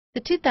The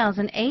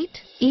 2008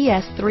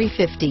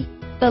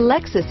 ES350. The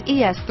Lexus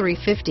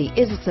ES350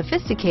 is a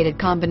sophisticated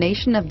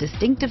combination of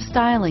distinctive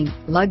styling,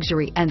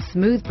 luxury, and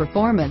smooth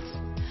performance.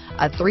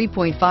 A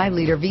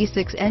 3.5-liter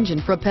V6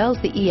 engine propels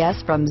the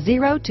ES from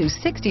 0 to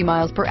 60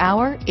 miles per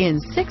hour in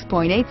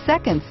 6.8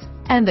 seconds.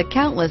 And the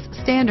countless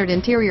standard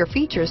interior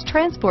features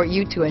transport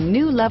you to a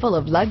new level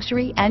of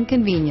luxury and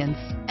convenience,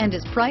 and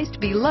is priced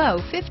below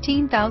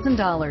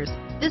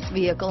 $15,000. This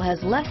vehicle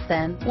has less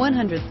than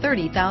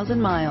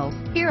 130,000 miles.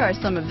 Here are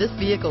some of this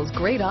vehicle's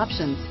great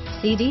options: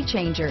 CD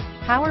changer,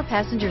 power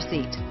passenger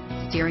seat,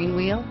 steering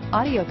wheel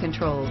audio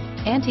controls,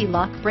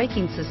 anti-lock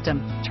braking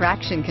system,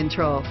 traction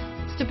control,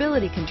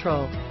 stability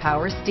control,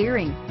 power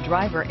steering,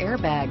 driver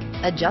airbag,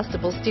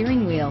 adjustable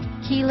steering wheel,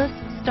 keyless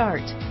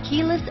start,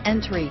 keyless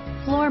entry,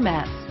 floor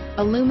mats,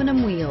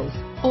 aluminum wheels,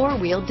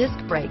 four-wheel disc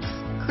brakes,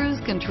 cruise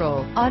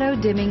control,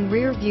 auto-dimming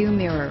rear view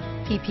mirror,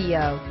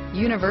 PPO,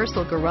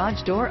 universal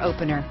garage door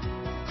opener,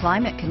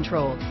 climate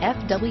control,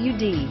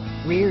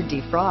 FWD, rear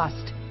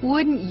defrost.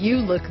 Wouldn't you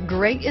look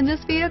great in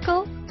this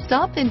vehicle?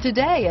 Stop in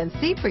today and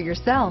see for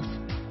yourself.